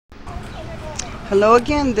Hello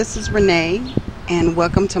again, this is Renee, and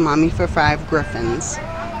welcome to Mommy for 5 Griffins.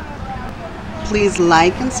 Please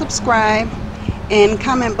like and subscribe and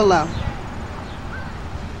comment below.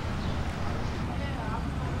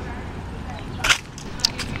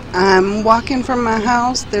 I'm walking from my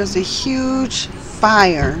house. There's a huge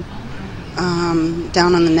fire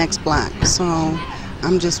down on the next block, so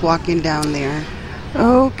I'm just walking down there.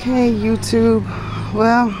 Okay, YouTube.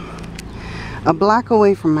 Well, a block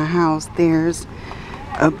away from my house, there's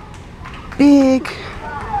a big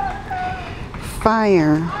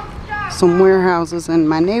fire, some warehouses in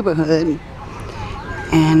my neighborhood,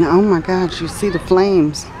 and oh my gosh, you see the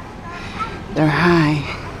flames. They're high,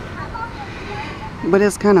 but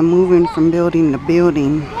it's kind of moving from building to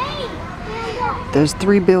building. There's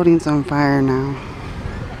 3 buildings on fire now.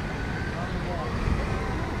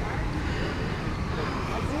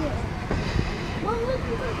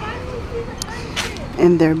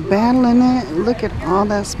 And they're battling it. Look at all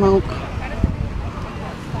that smoke.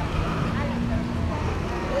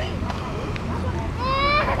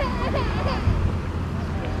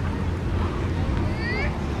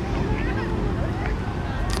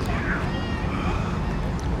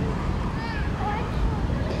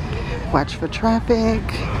 Watch for traffic.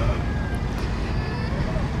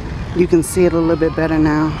 You can see it a little bit better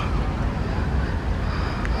now.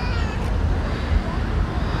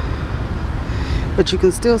 But you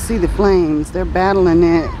can still see the flames. They're battling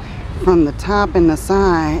it from the top and the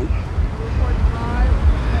side.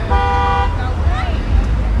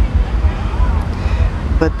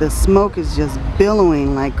 But the smoke is just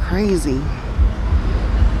billowing like crazy.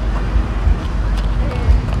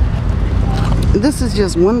 This is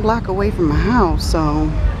just 1 block away from my house, so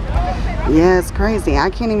yeah, it's crazy.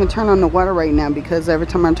 I can't even turn on the water right now because every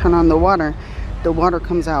time I turn on the water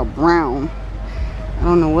comes out brown. I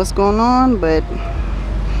don't know what's going on, but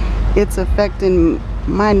it's affecting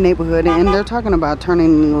my neighborhood, and they're talking about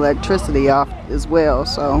turning the electricity off as well,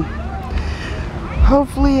 so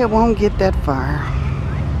hopefully it won't get that far.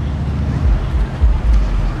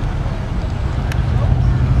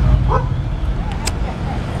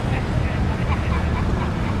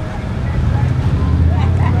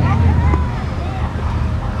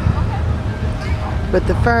 But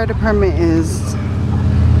the fire department is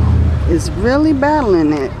really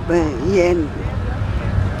battling it. But yeah,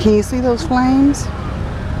 can you see those flames?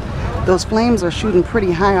 Those flames are shooting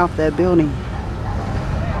pretty high off that building.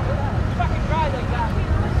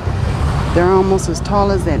 They're almost as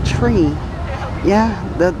tall as that tree. Yeah,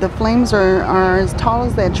 the flames are as tall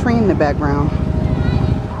as that tree in the background.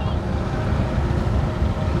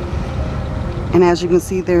 And as you can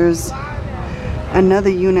see, there's another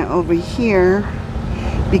unit over here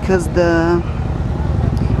because the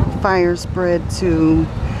fire spread to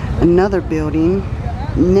another building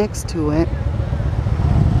next to it.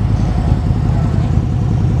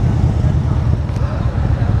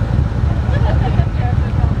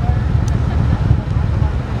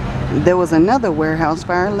 There was another warehouse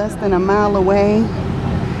fire less than a mile away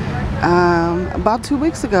about 2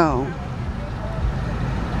 weeks ago.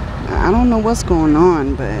 I don't know what's going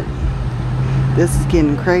on, but this is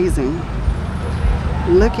getting crazy.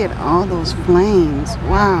 Look at all those flames.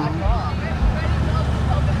 Wow.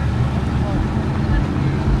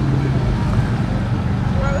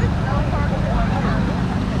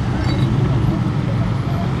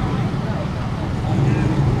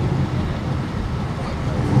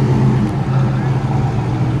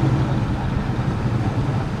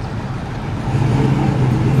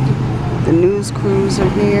 The news crews are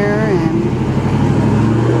here, and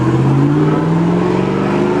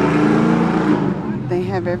they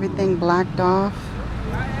have everything blocked off.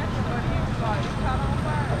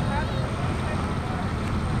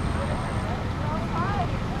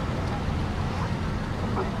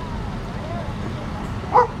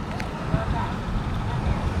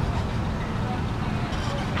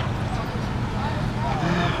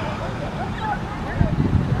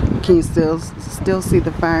 Can you still see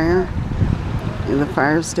the fire? The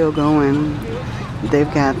fire's still going.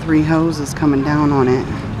 They've got 3 hoses coming down on it,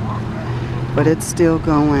 but it's still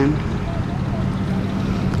going.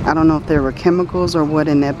 I don't know if there were chemicals or what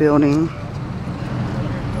in that building.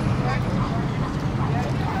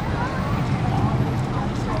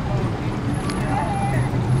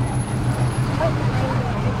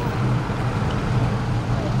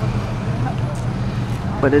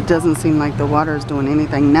 But it doesn't seem like the water is doing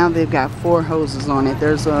anything. Now they've got 4 hoses on it.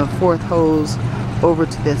 There's a 4th hose over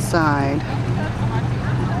to this side.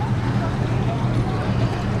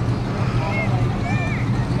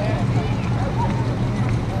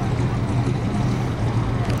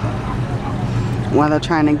 while they're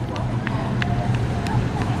trying to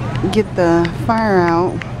get the fire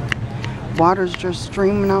out. Water's just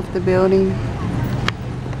streaming off the building.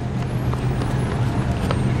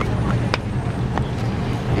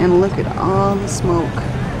 And look at all the smoke.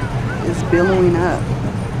 It's billowing up.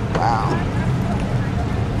 Wow.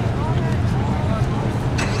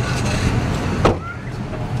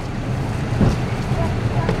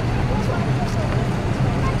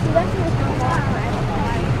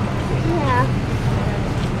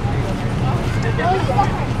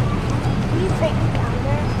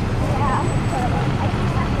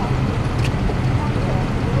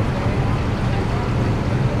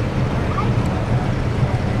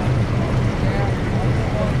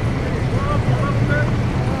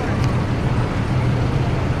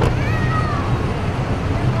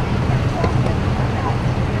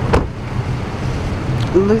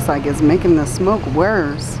 It looks like it's making the smoke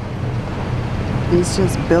worse. It's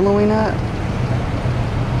just billowing up.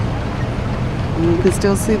 And you can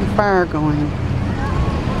still see the fire going.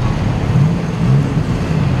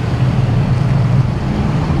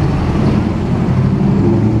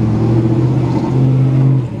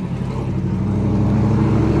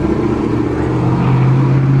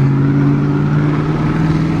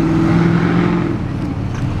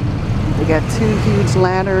 They got two huge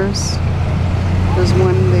ladders. There's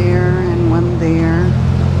one there and one there.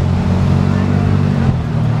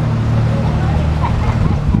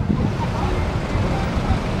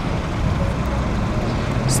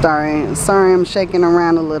 Sorry I'm shaking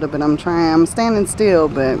around a little bit. I'm standing still,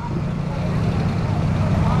 but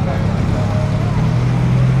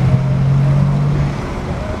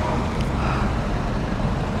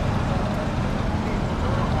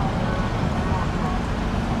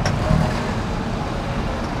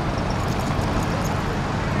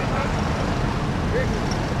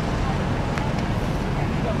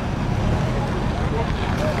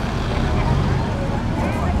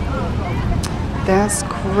that's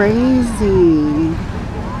crazy.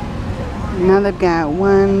 Now they've got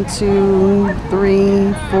 1, 2,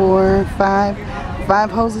 3, 4,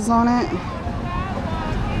 5 hoses on it.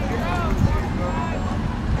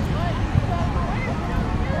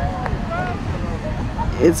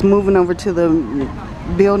 It's moving over to the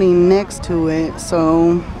building next to it,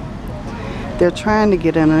 so they're trying to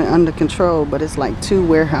get it under control, but it's like 2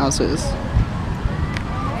 warehouses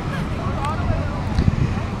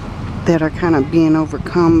that are kind of being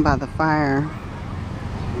overcome by the fire.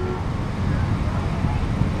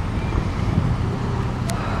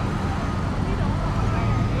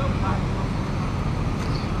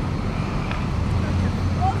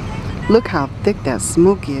 Look how thick that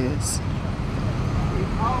smoke is.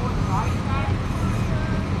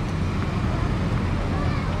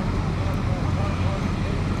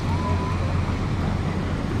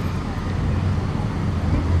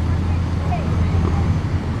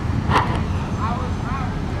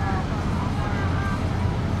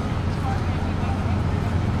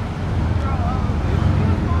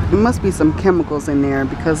 There must be some chemicals in there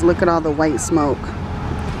because look at all the white smoke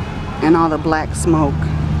and all the black smoke.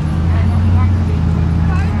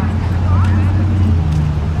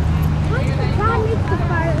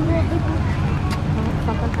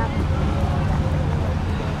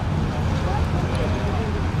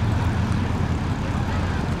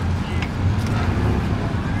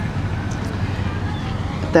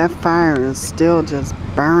 That fire is still just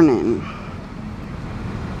burning.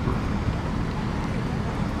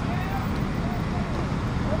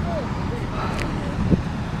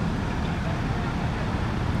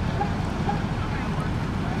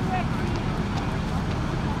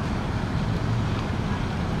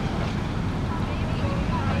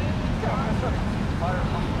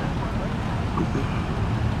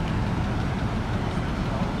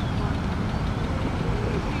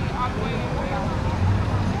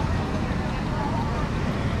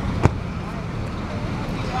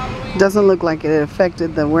 Doesn't look like it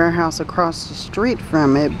affected the warehouse across the street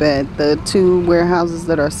from it, but the 2 warehouses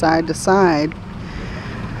that are side to side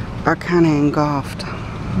are kind of engulfed.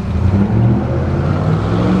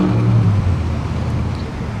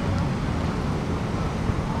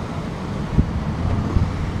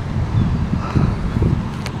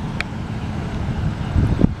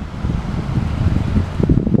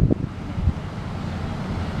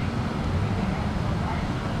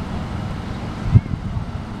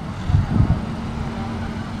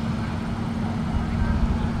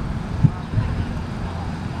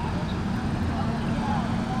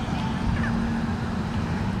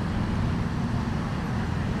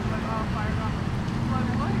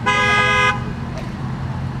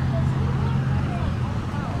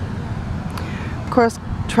 Of course,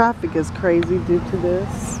 traffic is crazy due to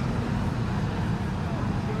this.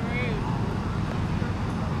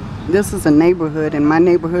 This is a neighborhood, and my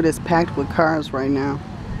neighborhood is packed with cars right now.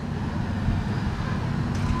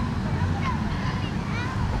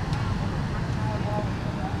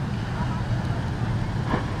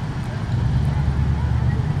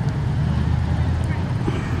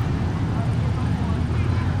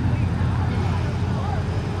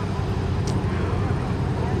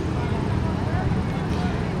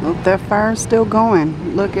 Look, that fire's still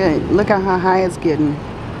going. Look at how high it's getting.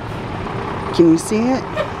 Can you see it?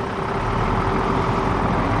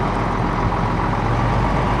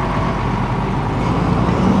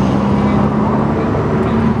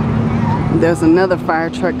 There's another fire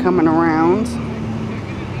truck coming around.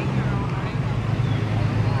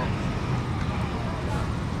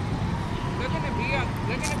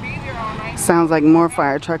 Sounds like more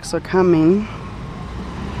fire trucks are coming.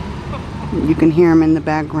 You can hear them in the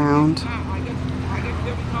background.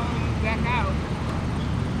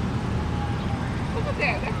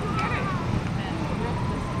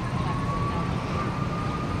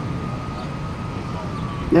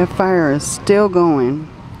 That fire is still going.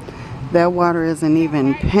 That water isn't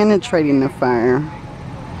even penetrating the fire.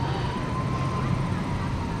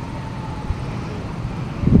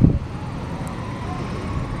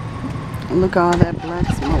 Look at all that black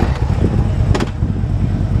smoke.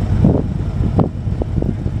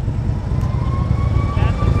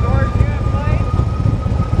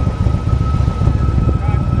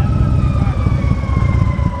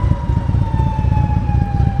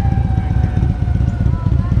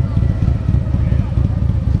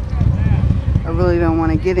 I really don't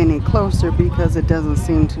want to get any closer because it doesn't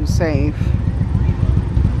seem too safe.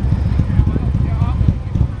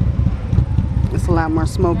 It's a lot more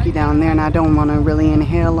smoky down there, and I don't want to really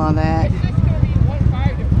inhale all that.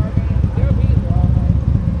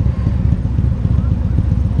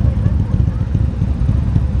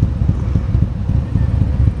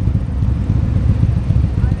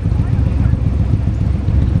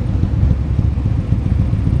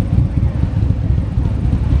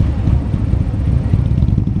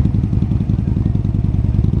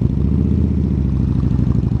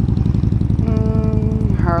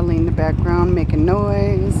 In the background making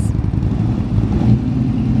noise.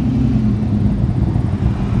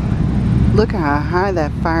 Look at how high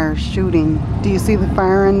that fire is shooting. Do you see the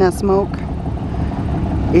fire in that smoke?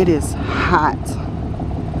 It is hot.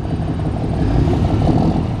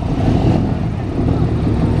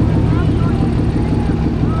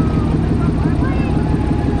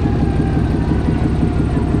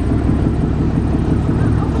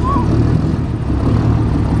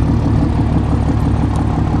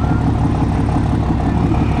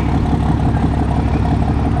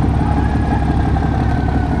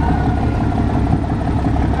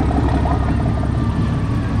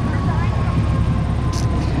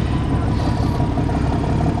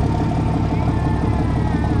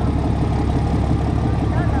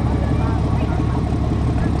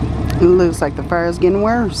 It looks like the fire is getting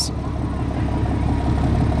worse.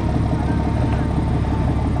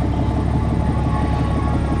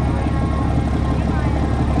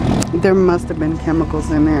 There must have been chemicals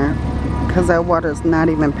in there because that water is not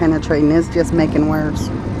even penetrating. It's just making worse.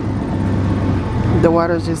 The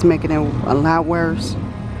water is just making it a lot worse.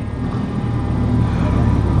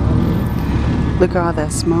 Look at all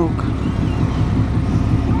that smoke.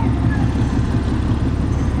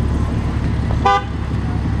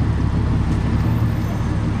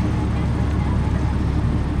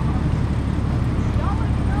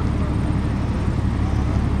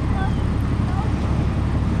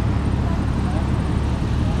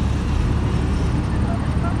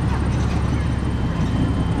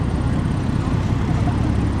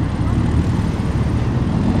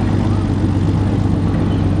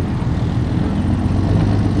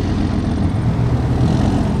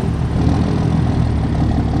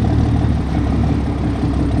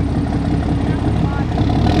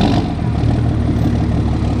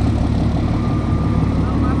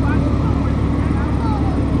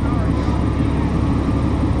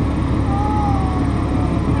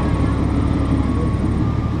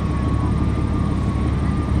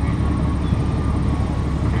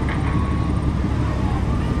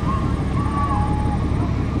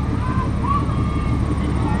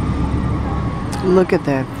 Look at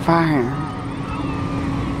that fire,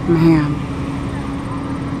 man.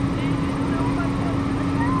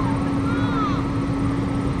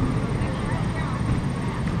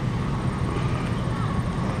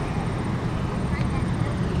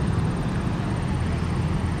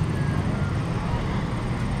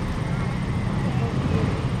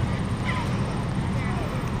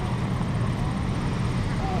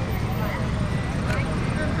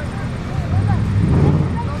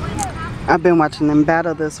 I've been watching them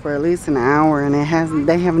battle this for at least an hour, and they haven't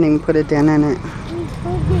even put a dent in it. Look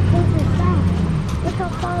how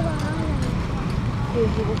far behind.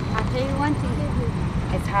 I'll tell you one thing.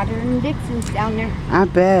 It's hotter than Dixon's down there. I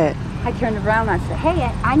bet. I turned around and I said, hey,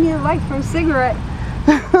 I need a light for a cigarette.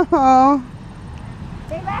 Oh.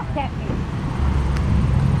 They laughed at me.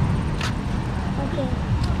 Okay.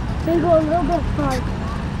 They go a little bit farther.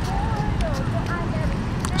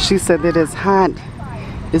 She said that it's hot.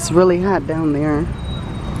 It's really hot down there.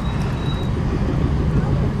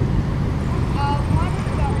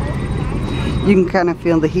 You can kind of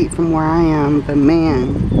feel the heat from where I am, but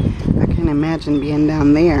man, I can't imagine being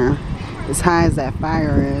down there as high as that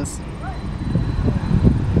fire is.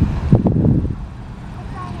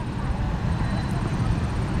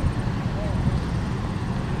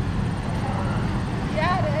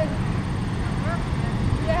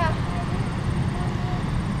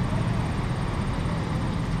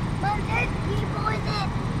 Mom, there's people in it.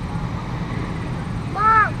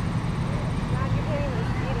 Mom.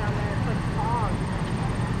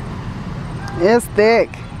 It's thick.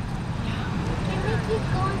 Can we keep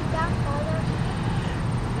going down farther?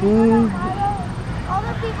 All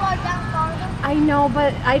the people are down farther. I know,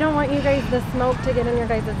 but I don't want you guys, the smoke to get in your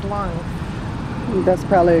guys' lungs. That's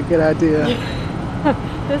probably a good idea.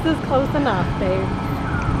 This is close enough, babe.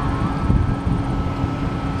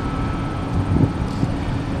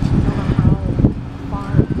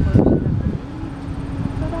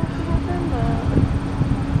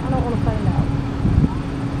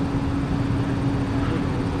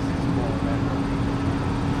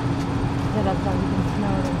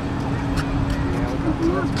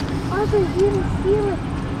 Also, you can see like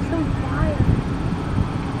some fire.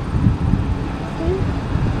 See?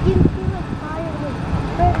 You can see like fire like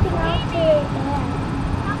bursting out to the air.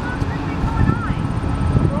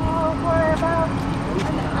 Oh, for about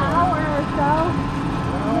an hour or so.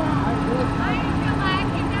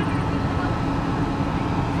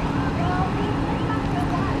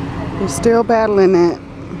 We're still battling it.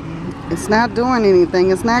 It's not doing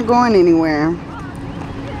anything. It's not going anywhere.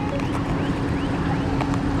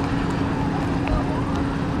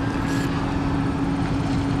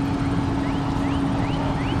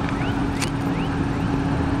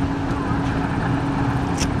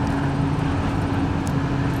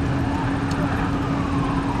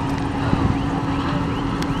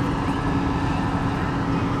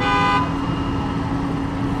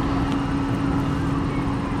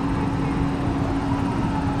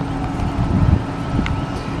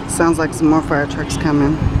 Sounds like some more fire trucks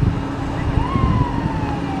coming.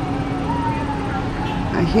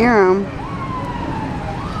 I hear them.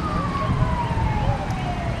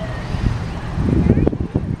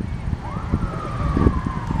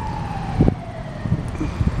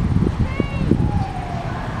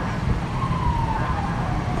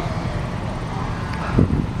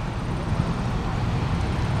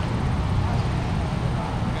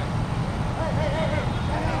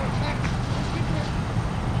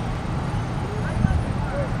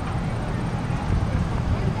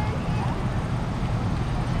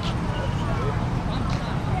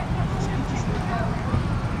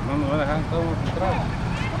 No nos va a dejar todo atrás.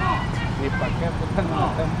 ¿Y para qué? Pues no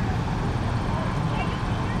estamos.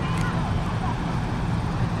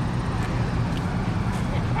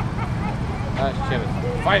 Ah, chévere.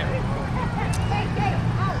 Fire!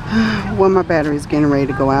 Well, my battery's getting ready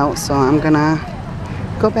to go out, so I'm gonna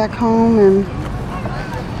go back home, and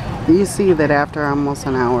you see that after almost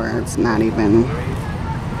an hour, it's not even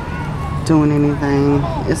doing anything.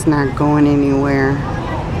 It's not going anywhere.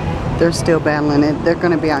 They're still battling it. They're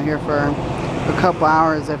gonna be out here for a couple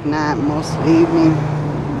hours, if not most of the evening.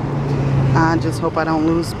 I just hope I don't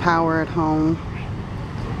lose power at home.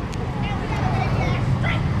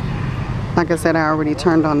 Like I said, I already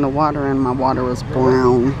turned on the water and my water was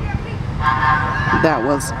brown. That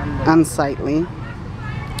was unsightly.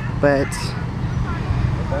 But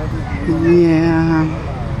yeah,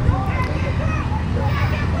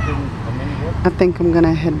 I think I'm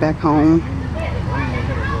gonna head back home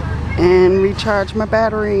and recharge my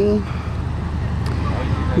battery.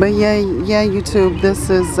 But yeah, YouTube, this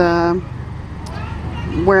is a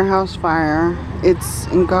warehouse fire. It's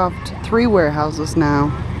engulfed 3 warehouses now,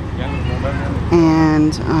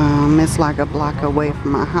 and it's like a block away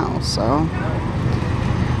from my house. So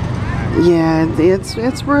yeah,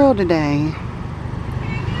 it's real today.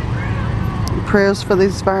 Prayers for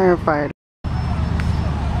these firefighters.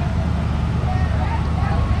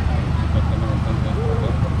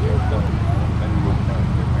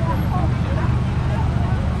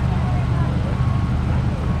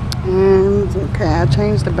 And okay, I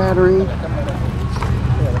changed the battery.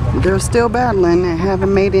 They're still battling and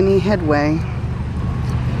haven't made any headway.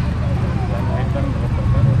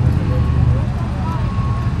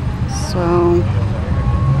 So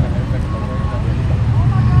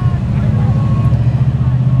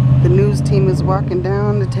the news team is walking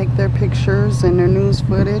down to take their pictures and their news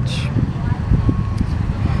footage.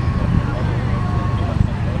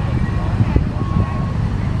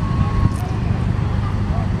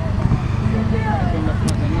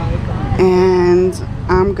 And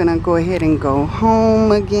I'm gonna go ahead and go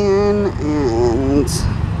home again and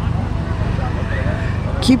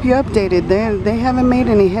keep you updated. They haven't made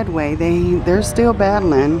any headway. They're still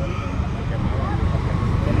battling.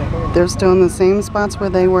 They're still in the same spots where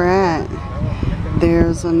they were at.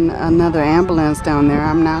 There's another ambulance down there.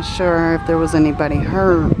 I'm not sure if there was anybody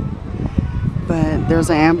hurt, but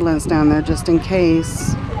there's an ambulance down there just in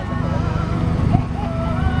case.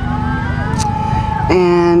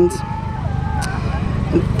 And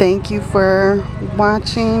thank you for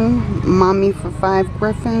watching Mommy for 5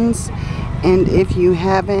 Griffins. And if you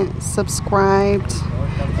haven't subscribed,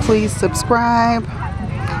 please subscribe,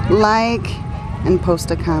 like, and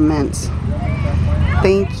post a comment.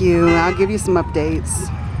 Thank you. I'll give you some updates.